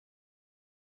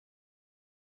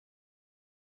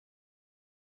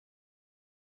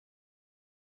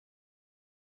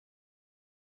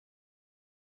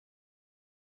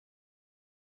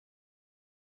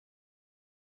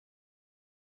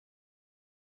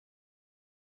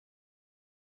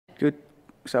Good.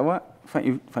 Is that right? Thank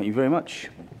you very much.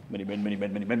 Many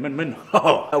men.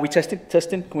 Oh, are we testing?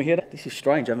 Testing? Can we hear that? This is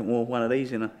strange. I haven't worn one of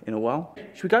these in a while.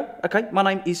 Should we go? Okay. My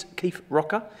name is Keith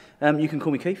Rocker. You can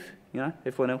call me Keith. You know,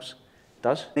 everyone else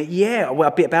does. Yeah. Well,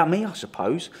 a bit about me, I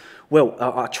suppose. Well,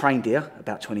 I trained here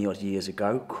about 20 odd years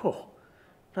ago. Cool.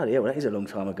 Bloody hell, that is a long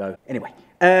time ago. Anyway,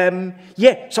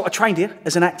 yeah, so I trained here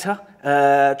as an actor.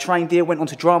 Trained here, went on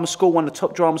to drama school, one of the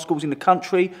top drama schools in the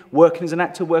country, working as an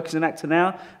actor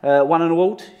now. Won an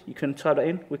award, you can type that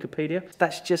in, Wikipedia.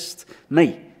 That's just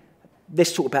me.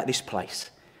 Let's talk about this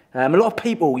place. A lot of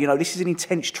people, you know, this is an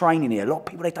intense training here. A lot of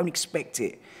people, they don't expect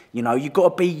it. You know, you've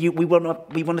got to be, we want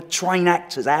to train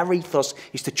actors. Our ethos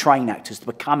is to train actors, to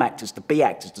become actors, to be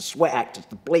actors, to sweat actors,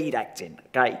 to bleed acting,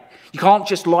 okay? You can't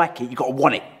just like it, you've got to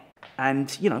want it.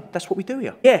 And, you know, that's what we do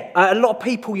here. Yeah, a lot of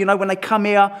people, you know, when they come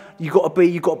here, you've got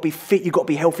to be fit, you've got to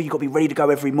be healthy, you've got to be ready to go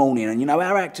every morning. And, you know,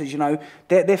 our actors, you know,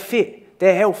 they're fit,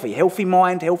 they're healthy. Healthy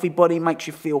mind, healthy body makes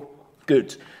you feel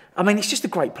good. I mean, it's just a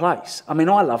great place. I mean,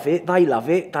 I love it, they love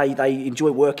it, they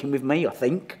enjoy working with me, I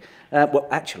think. Well,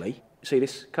 actually, see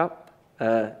this cup?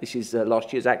 This is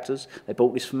last year's actors. They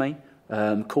bought this for me.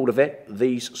 Call the vet.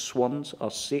 These swans are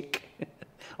sick.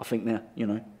 I think they're, you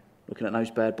know, looking at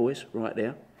those bad boys right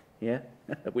there. Yeah.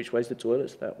 Which way's the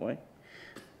toilets? That way.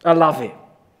 I love it.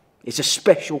 It's a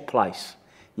special place,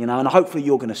 you know, and hopefully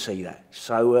you're going to see that.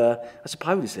 So I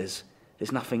suppose there's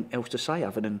nothing else to say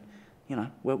other than, you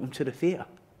know, welcome to the theatre.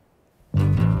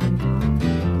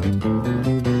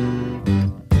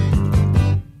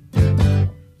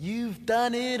 You've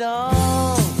done it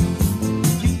all.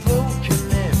 You've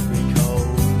broken every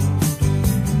code.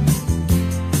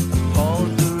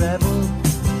 Pulled the rebel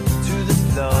to the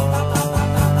floor.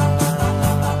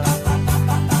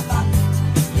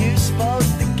 You spoke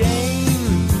the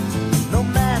game, no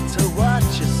matter what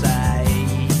you say.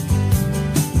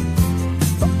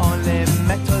 But only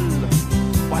metal,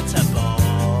 what a ball.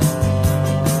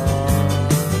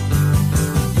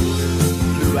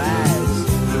 Blue eyes,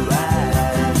 blue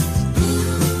eyes.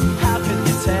 How can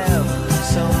you tell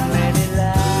so many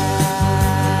lies?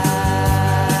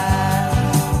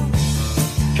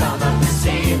 Come up and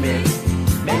see me,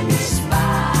 make me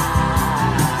smile.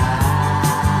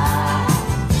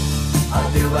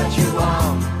 I'll do what you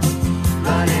want,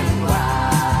 running wild.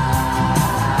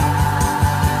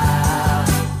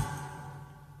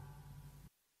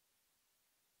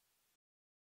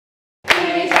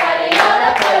 Evie's riding on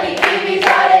a pony, Evie's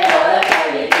riding on a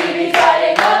pony, Evie's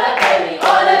riding on a pony,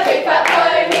 on a big fat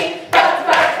pony. Prance,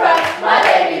 prance, prance, my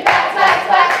baby, back, back,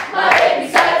 back, my baby,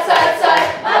 side, side, side,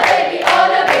 my baby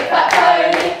on a big fat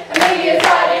pony. Amelia's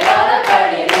riding on a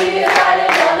pony, Amelia's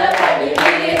riding on a pony,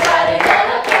 Amelia's riding on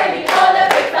a pony, on a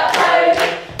big fat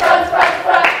pony. Prance, prance,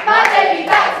 prance, my baby,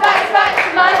 back, back, back,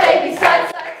 my baby, side,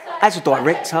 side, side. As a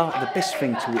director, the best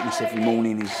thing to witness every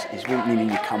morning is walking in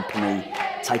your company,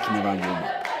 taking their own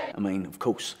warm-up. I mean, of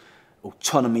course,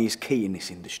 autonomy is key in this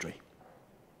industry.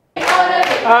 On a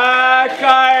big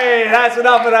Okay, that's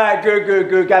enough of that.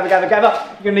 Good. Gather. You're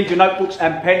going to need your notebooks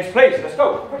and pens, please. Let's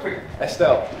go. Quick.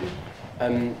 Estelle,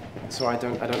 sorry, I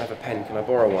don't have a pen. Can I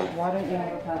borrow one? Why don't you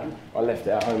have a pen? I left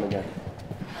it at home again.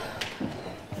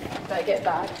 Better get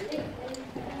back.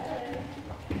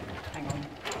 Hang on.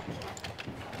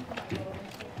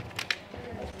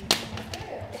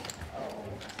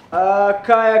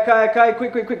 Okay.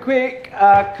 Quick.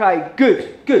 Okay,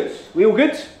 good. We all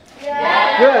good?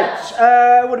 Yeah. Good.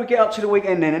 What do we get up to the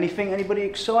weekend then? Anybody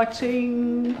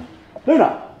exciting?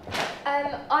 Luna?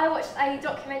 I watched a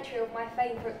documentary of my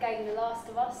favourite game, The Last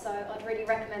of Us, so I'd really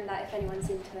recommend that if anyone's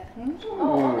into it.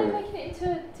 Oh, aren't they making it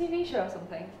into a TV show or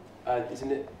something?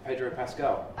 Isn't it Pedro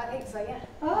Pascal? I think so, yeah.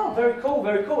 Oh, very cool.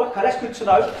 Okay, that's good to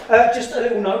know. Just a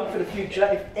little note for the future.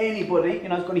 If anybody, you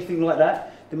know, has got anything like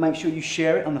that, then make sure you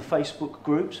share it on the Facebook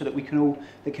group so that we can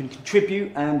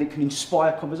contribute and it can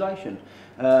inspire conversation.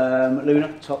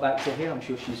 Luna, top actor here. I'm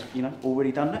sure she's, you know,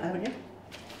 already done that, haven't you?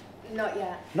 Not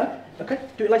yet. No? Okay,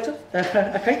 do it later.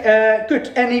 Okay,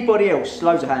 good. Anybody else?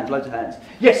 Loads of hands.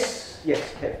 Yes,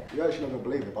 Kev. You're actually not going to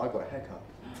believe it, but I got a haircut.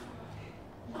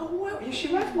 Oh, well, yes, you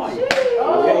have, mate.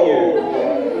 Okay,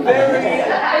 very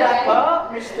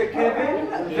dapper, Mr. Kevin.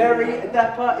 Very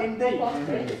dapper indeed.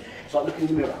 It's like looking in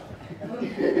the mirror.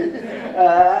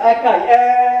 Okay,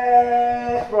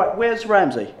 right, where's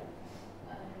Ramsey?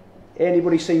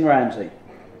 Anybody seen Ramsey?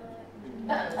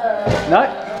 No?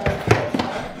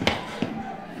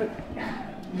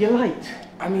 You're late.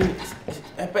 I mean,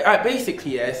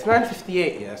 basically, yeah, it's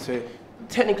 9:58, yeah, so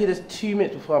technically there's 2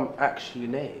 minutes before I'm actually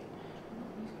late.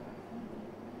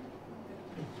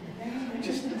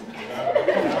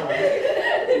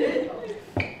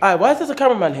 Alright, why is there a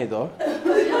cameraman here though?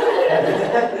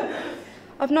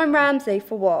 I've known Ramsey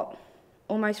for what?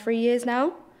 Almost 3 years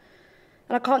now?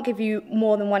 And I can't give you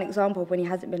more than one example of when he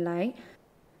hasn't been late.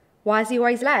 Why is he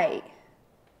always late?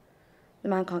 The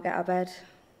man can't get out of bed.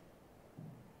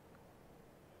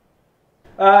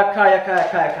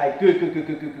 Okay.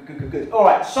 Good. All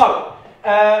right, so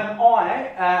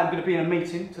I am going to be in a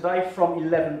meeting today from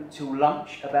 11 till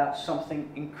lunch about something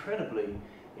incredibly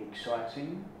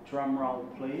exciting. Drum roll,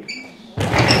 please.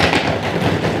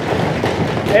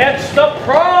 It's the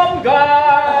prom,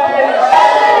 guys!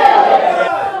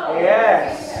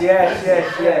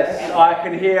 Yes. I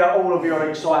can hear all of your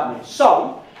excitement.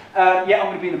 So, yeah, I'm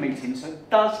going to be in a meeting, so it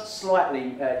does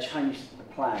slightly change the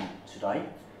plan today.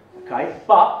 Okay,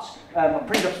 but I've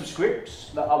printed up some scripts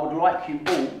that I would like you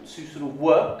all to sort of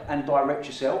work and direct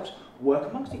yourselves, work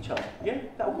amongst each other. Yeah,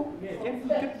 that all cool? Yeah,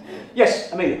 good.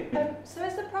 Yes, Amelia. So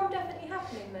is the prom definitely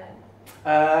happening then?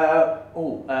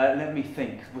 Let me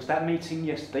think. Was that meeting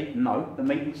yesterday? No, the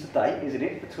meeting's today, isn't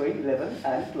it? Between 11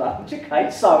 and lunch.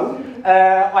 Okay, so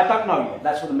I don't know yet.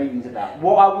 That's what the meeting's about.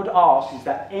 What I would ask is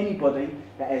that anybody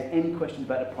that has any questions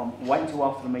about the prom, wait until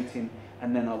after the meeting,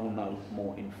 and then I will know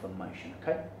more information.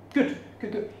 Okay? Good.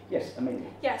 Yes, Amelia.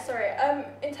 Yeah, sorry.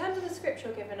 In terms of the script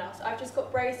you're giving us, I've just got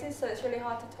braces, so it's really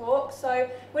hard to talk. So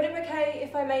would it be okay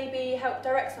if I maybe help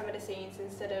direct some of the scenes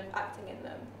instead of acting in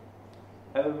them?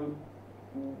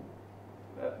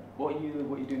 What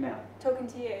you do now? Talking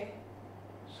to you.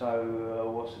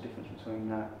 So, what's the difference between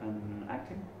that and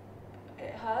acting?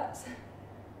 It hurts.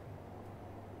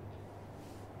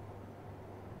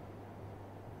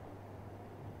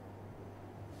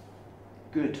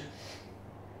 Good.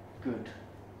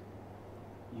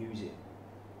 Use it.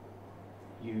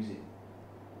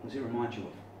 What does it remind you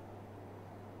of?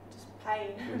 Just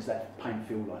pain. What does that pain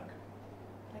feel like?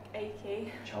 Like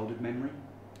achy. Childhood memory?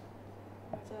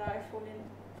 I don't know,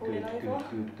 falling over.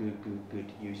 Good.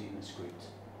 Use it in the script.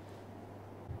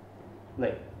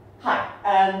 Lee. Hi.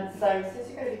 So since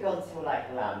you're going to be gone till like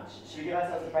lunch, should we give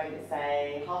ourselves a break at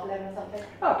say 11:30 or something?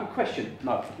 Oh, good question.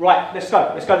 No. Right, let's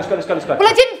go. Well,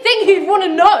 I didn't think you'd want to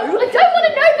know. I don't want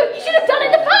to know, but you should have done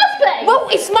it in the first place. Well,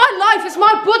 it's my life, it's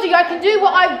my body, I can do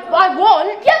what I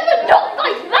want. Yeah, but not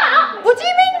like that. What do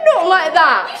you mean not like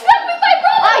that? You slept with my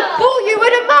brother. I thought you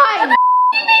wouldn't mind. What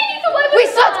do you mean you thought I We're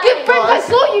such good friends, I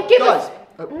thought you'd give us...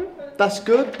 That's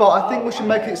good, but I think we should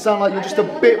make it sound like you're just a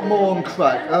bit more on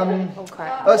crack.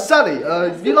 Sally,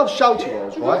 you love shouty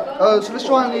rolls, right? So let's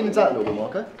try and lean into that a little bit more,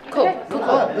 okay? Cool.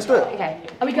 Alright, let's do it. Okay.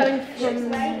 Are we going from...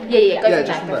 Yeah, go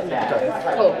just from from there. there.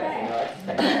 Okay. Cool.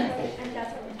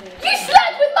 You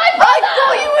slept with my brother. I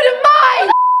thought you wouldn't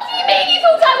mind. What do you mean you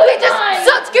thought I would We're just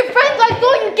such good friends, I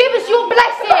thought you'd give us your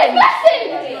blessing.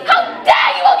 blessing? How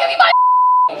dare you! I'll give you my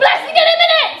blessing in a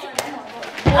minute.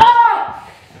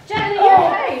 Jenny, you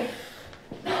okay?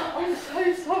 I'm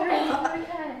so sorry. I'm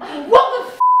okay. What the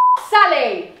f***,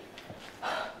 Sally?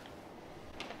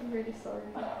 I'm really sorry.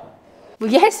 Well,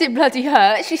 yes, it bloody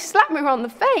hurt. She slapped me on the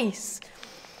face.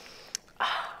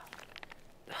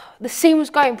 The scene was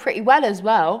going pretty well as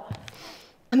well.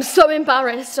 I'm so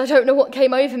embarrassed. I don't know what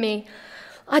came over me.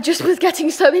 I just was getting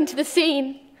so into the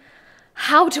scene.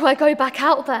 How do I go back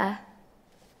out there?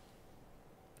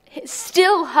 It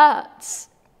still hurts.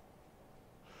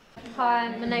 Hi,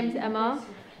 my name's Emma.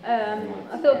 I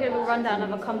thought I'd give a rundown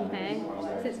of a company,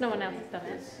 since no one else has done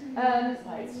it.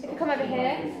 If you come over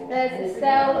here, there's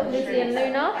Estelle, Lizzie and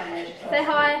Luna. Say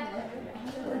hi.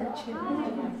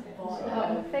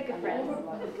 Oh, they're good friends.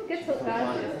 Good talk,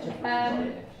 guys.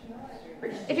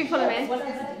 If you follow me,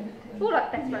 we're all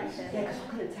like best friends here.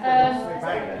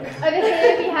 Over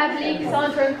here we have Lee,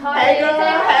 Cassandra and Kylie. Hey girl,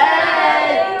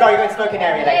 hey! Go, you're going to smoking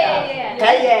area later. Yeah.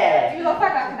 Hey, yeah! You got far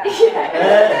back now.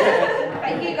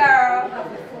 Thank you, girl.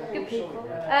 Good people.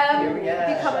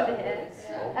 You come over here.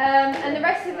 And the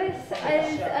rest of this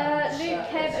is Luke,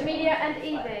 Kev, Amelia and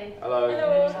Evie. Hello.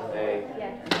 Hey.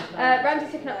 Yeah.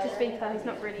 Ramsey's taken up to speaker, he's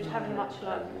not really having much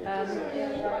luck.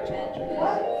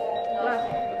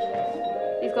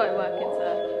 He's got it working,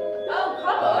 so. Oh,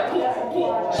 come on.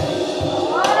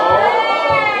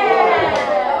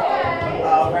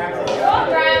 Oh, Ramsey. Come on,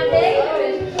 Ramsey.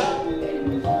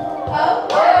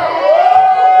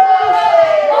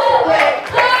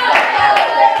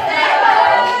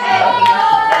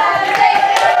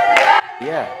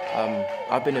 Yeah,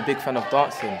 I've been a big fan of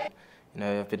dancing.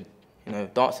 I've been,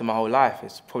 dancing my whole life.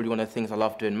 It's probably one of the things I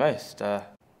love doing most.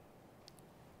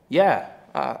 Yeah,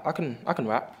 I can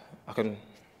rap. I can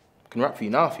rap for you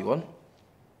now if you want.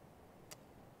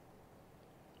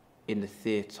 In the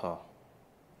theatre,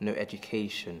 no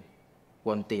education.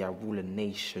 One day I rule a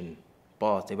nation.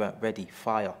 Bars, they weren't ready.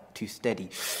 Fire, too steady.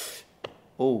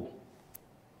 Oh,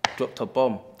 dropped a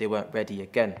bomb, they weren't ready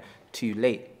again. Too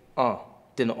late,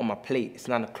 dinner on my plate, it's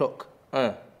 9 o'clock.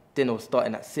 Dinner was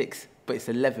starting at 6, but it's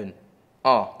 11.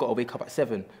 Gotta wake up at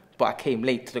 7, but I came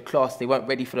late to the class, they weren't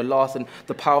ready for the last, and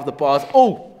the power of the bars,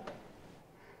 oh!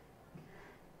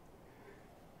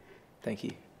 Thank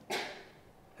you.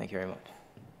 Thank you very much.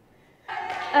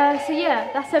 So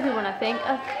yeah, that's everyone, I think.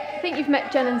 I think you've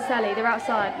met Jen and Sally. They're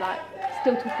outside, like,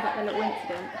 still talking about their little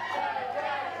incident.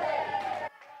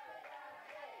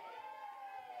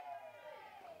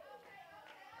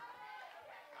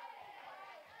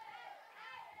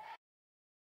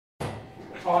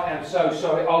 I am so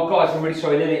sorry. Oh, guys, I'm really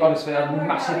sorry. Lily, honestly, I had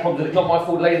massive problems. It's not my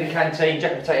fault. Lady in the canteen,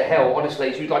 jacket potato hell.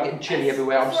 Honestly, she was like getting chilly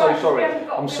everywhere. I'm so sorry.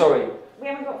 I'm sorry. We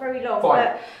haven't got very long.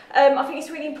 Fine. But I think it's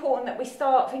really important that we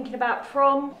start thinking about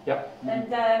prom. Yep.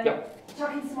 And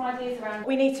chucking some ideas around.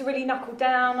 We need to really knuckle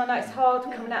down. I know it's hard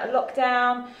coming out of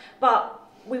lockdown, but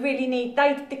we really need.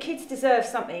 The kids deserve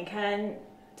something, and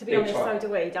to be honest, so do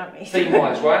we, don't we?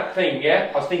 Theme-wise, right? Theme,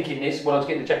 yeah. I was thinking this when I was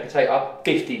getting the jacket potato up.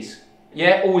 50s.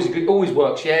 Yeah, always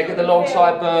works. Yeah, get the long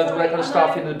sideburns, all that kind of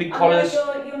stuff, in the big collars.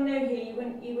 You're new here.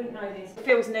 You wouldn't know this. It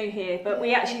feels new here, but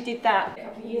we actually did that a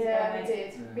couple of years ago. We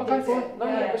did. Okay, fine. No,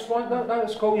 that's fine. No,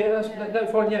 that's cool. Yeah, that's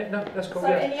fine. Yeah, no, that's cool. So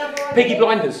any other Peaky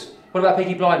Blinders. What about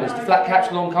Peaky Blinders? The flat caps,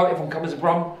 long coat, everyone comes as a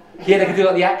brum. Yeah, they could do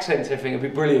like the accents and everything.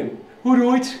 It'd be brilliant. All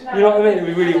right. You know what I mean?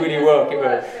 It'd be really work. It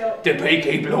would. The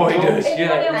Peaky Blinders.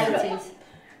 Yeah. 80s.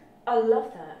 I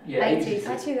love that. Yeah, 80s.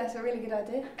 Actually, that's a really good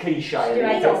idea. Cliche. You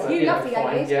love the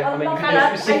 80s. Yeah, I mean, you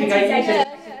can do specific 80s.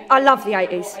 I love the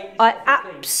 80s. I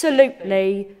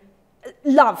absolutely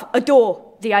love,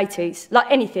 adore the 80s. Like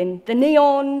anything. The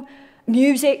neon,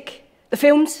 music, the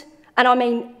films. And I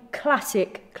mean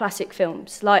classic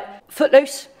films. Like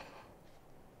Footloose.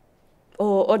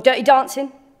 Or Dirty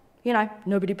Dancing. You know,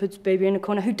 nobody puts baby in a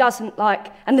corner. Who doesn't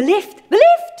like... And The Lift.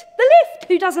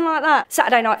 Who doesn't like that?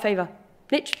 Saturday Night Fever.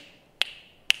 Literally.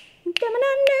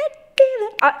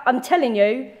 I'm telling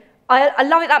you, I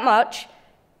love it that much.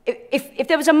 If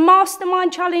there was a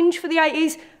mastermind challenge for the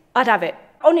 80s, I'd have it.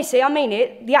 Honestly, I mean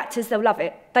it. The actors, they'll love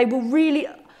it. They will really...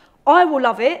 I will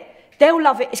love it. They'll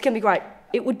love it. It's going to be great.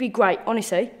 It would be great,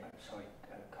 honestly. Sorry,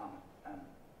 Carmen.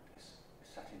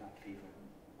 Saturday Night Fever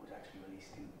was actually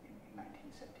released in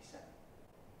 1977.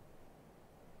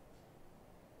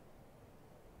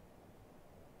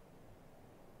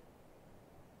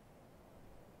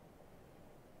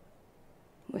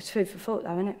 Well, it's food for thought,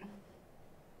 though, isn't it?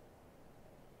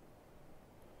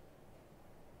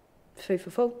 Food for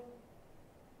thought.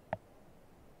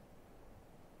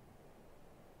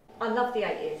 I love the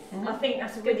 80s. I think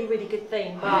that's a really good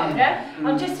theme. But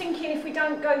I'm just thinking if we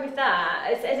don't go with that,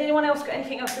 has anyone else got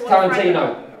anything else they want to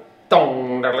Tarantino.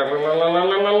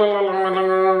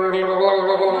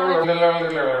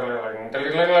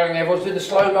 Everyone's doing the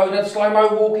slow-mo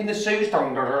walk in the suits.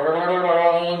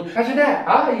 Imagine that,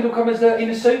 huh? You look come as in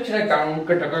the suits, you know.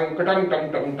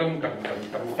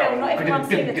 not everyone's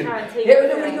seen the Tarantino. Yeah,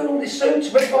 we're really doing all these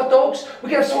suits, ready by dogs. We're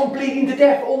going to have someone bleeding to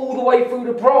death all the way through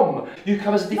the prom. You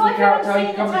come as a different character,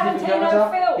 you come as a different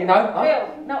character. You know?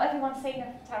 Phil, not everyone's seen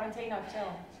a Tarantino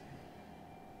film.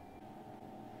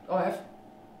 I have.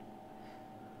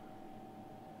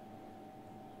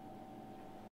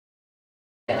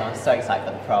 I'm so excited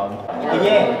for the prom.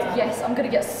 Yeah. Yes, I'm gonna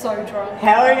get so drunk.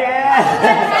 Hell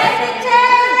yeah!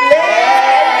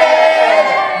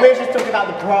 We're just talking about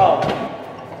the prom.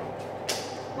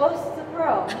 What's the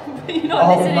prom? You're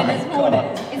not listening this morning.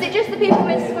 Is it just the people from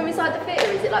inside the theatre,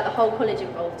 or is it like the whole college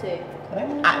involved too? I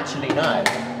don't actually know.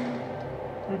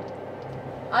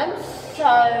 I'm so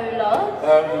lost.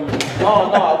 No,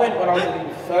 I went when I was in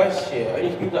first year.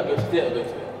 Only people that go to theatre go to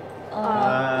it.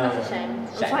 That's a shame. I'm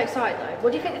so excited though.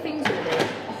 What do you think the theme's going to be?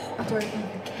 I don't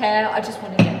even care, I just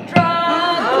want to get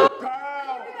drunk!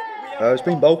 It's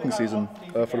been Balkan season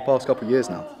for the past couple of years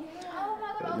now.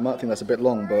 You might think that's a bit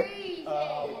long, but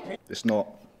it's not.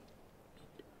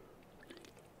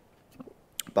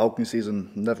 Balkan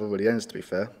season never really ends, to be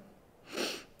fair.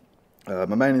 My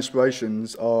main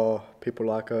inspirations are people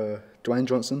like Dwayne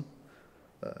Johnson,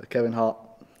 Kevin Hart,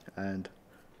 and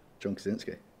John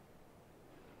Krasinski.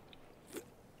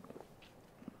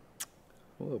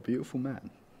 What a beautiful man.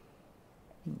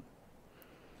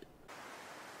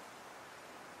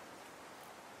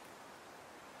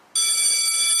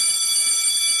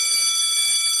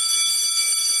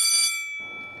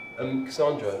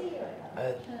 Cassandra,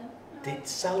 did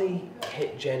Sally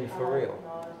hit Jen for real?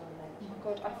 Oh my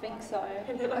god, I think so. I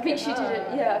think she did it,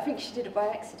 yeah, I think she did it by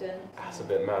accident. That's a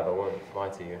bit mad, I won't lie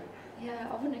to you. Yeah,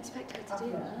 I wouldn't expect her to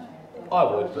do that. I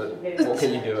would, but what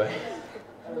can you do, eh?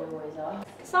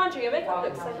 Cassandra, your makeup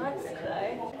looks so nice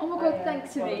today. Oh my god,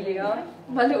 thanks Amelia.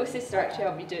 My little sister actually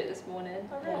helped me do it this morning.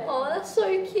 Oh, really? Oh, that's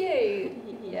so cute.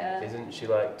 Yeah. Isn't she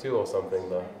like 2 or something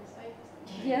though?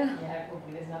 Yeah.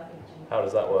 How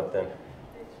does that work then?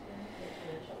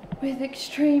 With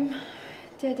extreme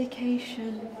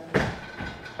dedication.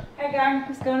 Hey gang,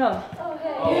 what's going on? Oh,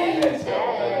 hey. Oh,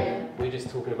 yes, we're just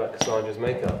talking about Cassandra's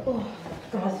makeup. Oh,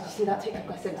 guys, did you see that TikTok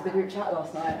I sent to the group chat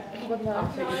last night? Wasn't that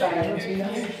absolutely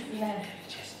banging? Yeah.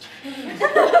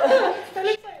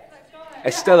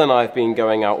 Estelle and I have been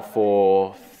going out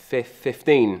for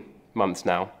 15 months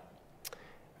now,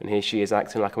 and here she is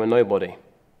acting like I'm a nobody,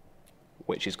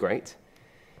 which is great.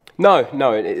 No,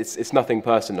 it's nothing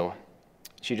personal.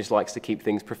 She just likes to keep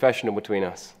things professional between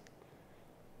us.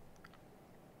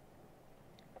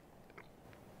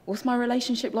 What's my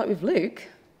relationship like with Luke?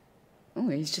 Oh,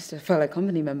 he's just a fellow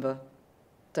company member.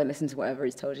 Don't listen to whatever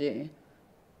he's told you.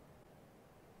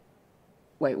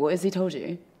 Wait, what has he told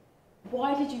you?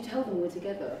 Why did you tell them we're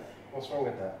together? What's wrong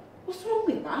with that? What's wrong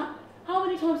with that? How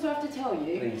many times do I have to tell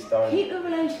you? Please don't. Keep the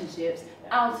relationships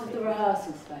out of the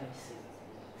rehearsal space.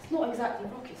 It's not exactly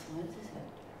rocket science, is it?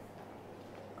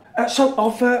 So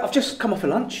I've just come off a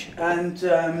lunch and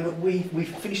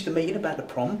we've finished the meeting about the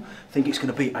prom. I think it's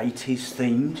going to be 80s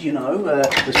themed, you know.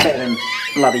 It's better than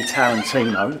bloody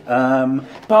Tarantino.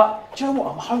 But do you know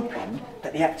what? I'm hoping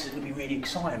that the actors are going to be really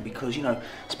exciting because, you know,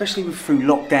 especially through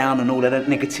lockdown and all of that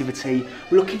negativity,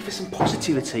 we're looking for some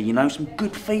positivity, you know, some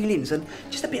good feelings and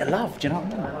just a bit of love, do you know?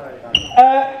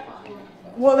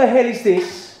 What the hell is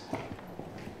this?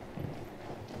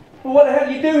 What the hell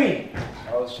are you doing?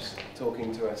 I was just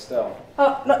talking to Estelle.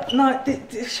 No,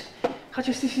 this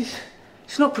is,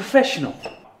 it's not professional.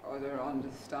 I don't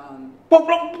understand. Well,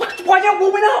 why are you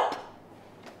warming up?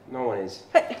 No one is.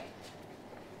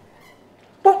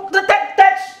 Well,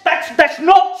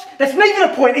 that's neither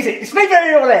the point, is it? It's neither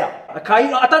here or there,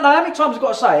 okay? I don't know how many times I've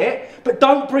got to say it, but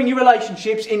don't bring your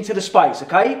relationships into the space,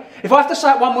 okay? If I have to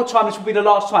say it one more time, this will be the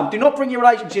last time. Do not bring your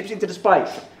relationships into the space.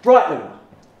 Right, Luna?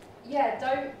 Yeah,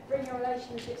 don't bring your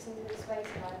relationships into the space,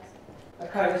 guys.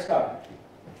 Okay, let's go.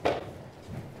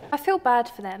 I feel bad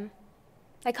for them.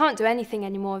 They can't do anything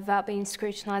anymore without being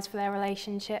scrutinised for their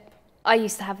relationship. I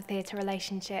used to have a theatre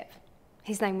relationship.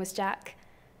 His name was Jack.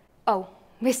 Oh,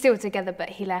 we're still together, but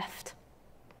he left.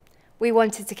 We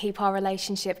wanted to keep our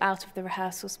relationship out of the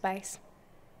rehearsal space.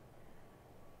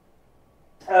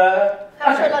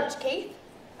 How's your lunch, Keith?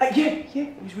 Yeah,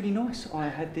 it was really nice. I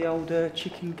had the old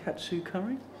chicken katsu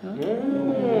curry. We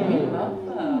love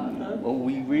that. Well,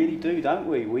 we really do, don't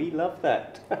we? We love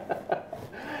that.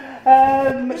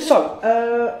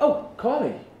 Oh,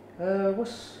 Kylie,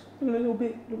 what's looking a little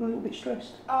bit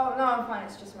stressed? Oh, no, I'm fine.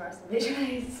 It's just my rest of the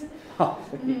days. Oh,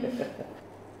 yeah.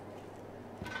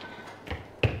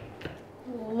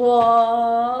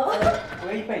 What?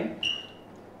 Where you been?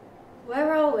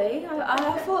 Where are we?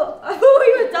 I thought we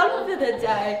were done for the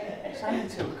day. It's only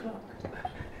 2 o'clock.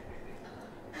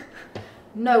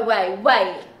 No way,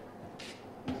 wait.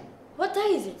 What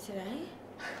day is it today?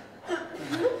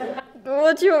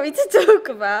 What do you want me to talk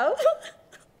about?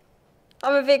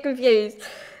 I'm a bit confused.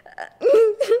 Why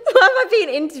am I being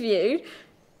interviewed?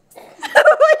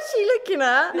 What's she looking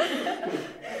at?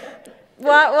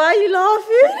 Why are you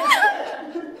laughing?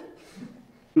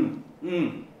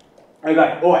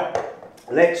 Okay, all right.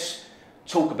 Let's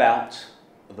talk about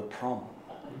the prom.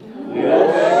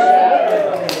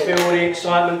 Yes. Feel the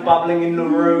excitement bubbling in the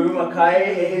room,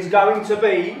 okay? It is going to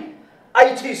be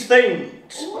 80s themed.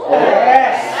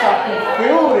 Yes, I can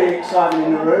feel the excitement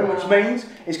in the room, which means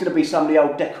it's going to be some of the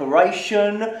old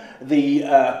decoration, the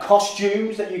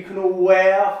costumes that you can all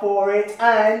wear for it,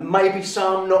 and maybe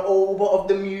some, not all, but of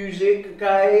the music,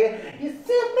 okay? You're simply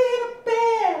the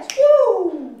best,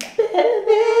 woo! Better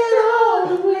than all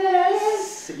the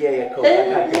rest. Yeah, cool.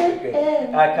 Okay, good.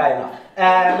 Okay, enough.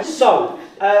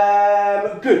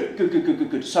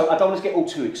 Good. So I don't want to get all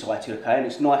too excited, okay? And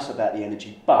it's nice about the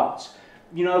energy, but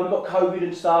you know, we've got COVID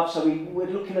and stuff, so we're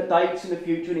looking at dates in the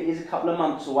future, and it is a couple of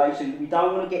months away, so we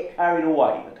don't want to get carried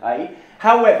away, okay?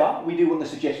 However, we do want the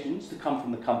suggestions to come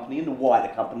from the company and the wider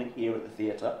company here at the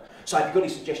theatre. So if you've got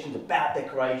any suggestions about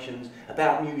decorations,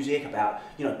 about music, about,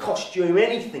 you know, costume,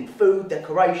 anything, food,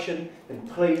 decoration, then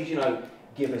please, you know,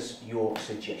 give us your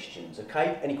suggestions,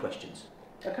 okay? Any questions?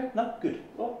 Okay, no? Good.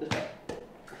 Well, let's go.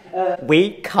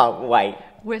 We can't wait.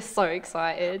 We're so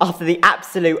excited. After the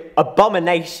absolute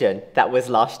abomination that was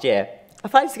last year, I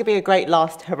find it's going to be a great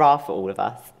last hurrah for all of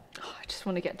us. Oh, I just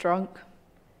want to get drunk.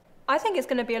 I think it's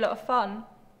going to be a lot of fun.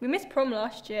 We missed prom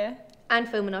last year. And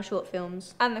filming our short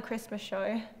films. And the Christmas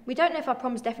show. We don't know if our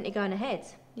prom's definitely going ahead.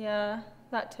 Yeah,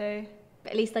 that too.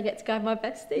 But at least I get to go with my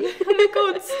bestie. Oh my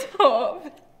God, stop.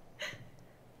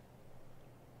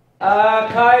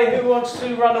 Okay, who wants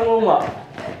to run a warm-up?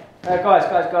 Guys,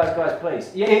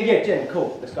 please. Yeah, Jen,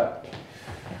 cool, let's go.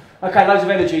 Okay, loads of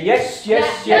energy. Yes. Cool.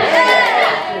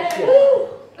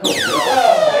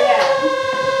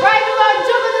 Right, come on,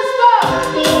 jump on the spot!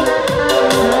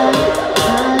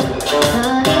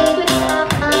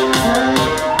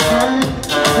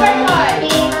 Great line!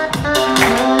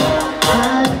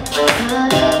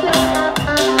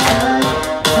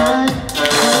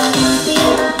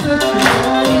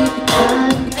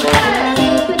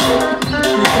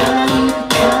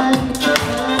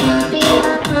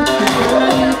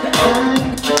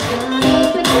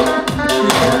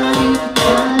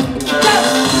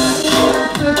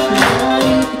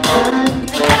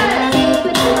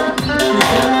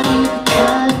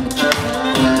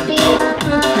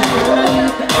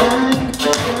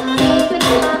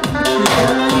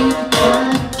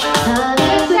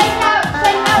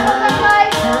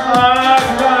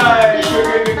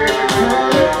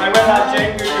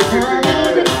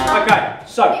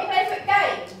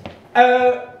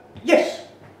 Yes,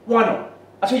 why not?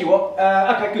 I'll tell you what,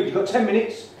 okay, good, you've got 10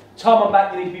 minutes. Time on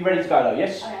back, you need to be ready to go though,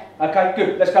 yes? Okay,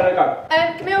 good, let's go.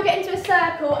 Can we all get into a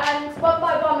circle and one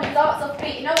by one we dance off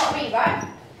beat, you know what I mean, right?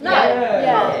 No?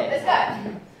 Yeah. Let's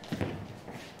go.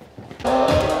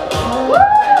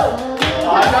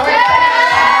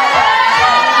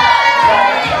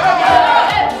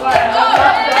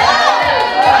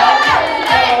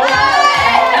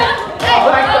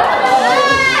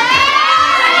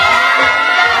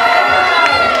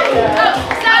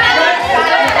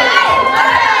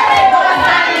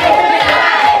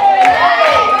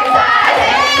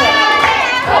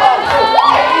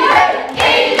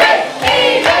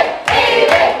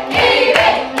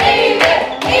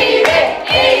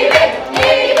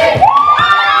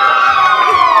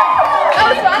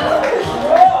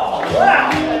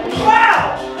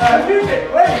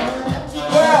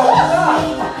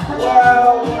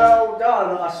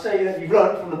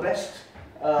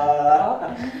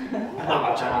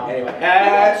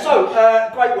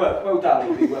 Great work, well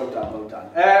done, Evie, well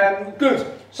done. Good,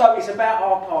 so it's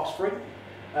about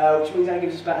 3:30, which means that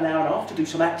gives us about an hour and a half to do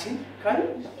some acting, okay?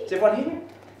 Is everyone here?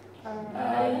 I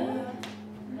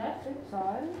think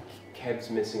so. Kev's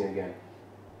missing again.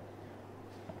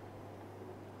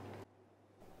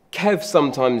 Kev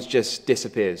sometimes just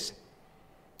disappears.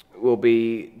 We'll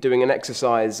be doing an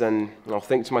exercise and I'll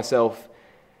think to myself,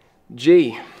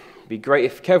 gee, it'd be great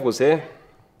if Kev was here.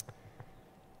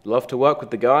 Love to work with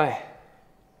the guy.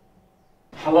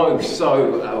 Hello,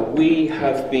 so we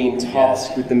have been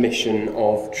tasked with the mission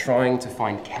of trying to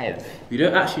find Kev. We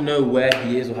don't actually know where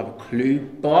he is or have a clue,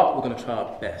 but we're going to try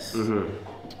our best. Mm-hmm.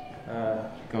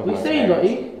 What are you saying,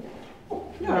 Lottie?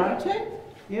 You alright, too?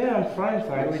 Yeah, I'm fine,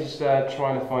 thanks. We're just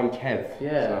trying to find Kev.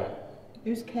 Yeah. So.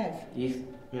 Who's Kev? He's,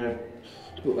 you know,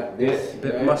 look like this. A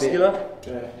bit muscular.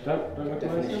 Don't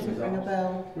recognise him. Doesn't ring a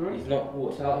bell. He's not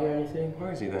walked out here or anything.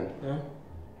 Where is he then? No.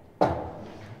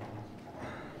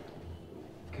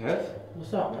 Kev?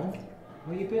 What's up, man?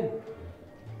 Where you been?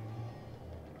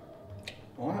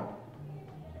 Alright.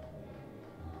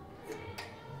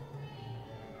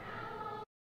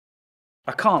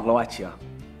 I can't lie to you.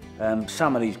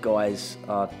 Some of these guys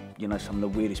are, you know, some of the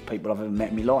weirdest people I've ever met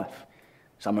in my life.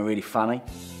 Some are really funny,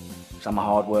 some are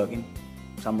hard-working,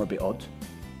 some are a bit odd,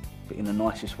 but in the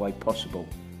nicest way possible.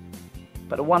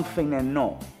 But the one thing they're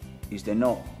not is they're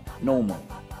not normal.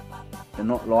 They're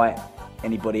not like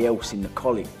anybody else in the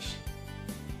college.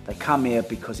 They come here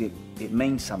because it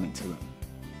means something to them.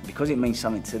 Because it means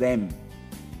something to them,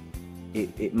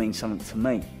 it means something to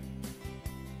me.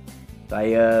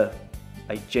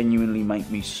 They genuinely make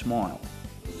me smile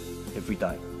every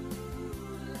day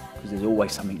because there's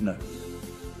always something new,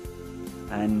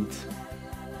 and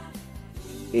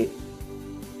it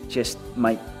just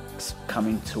makes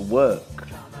coming to work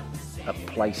a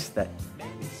place that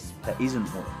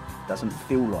isn't work, doesn't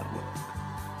feel like work.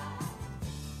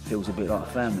 Feels a bit like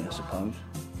a family, I suppose.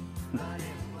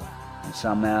 And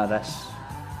somehow that's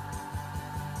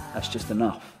just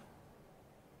enough.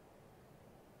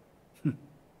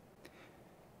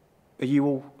 Are you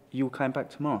all coming back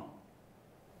tomorrow?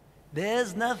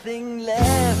 There's nothing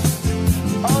left.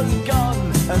 All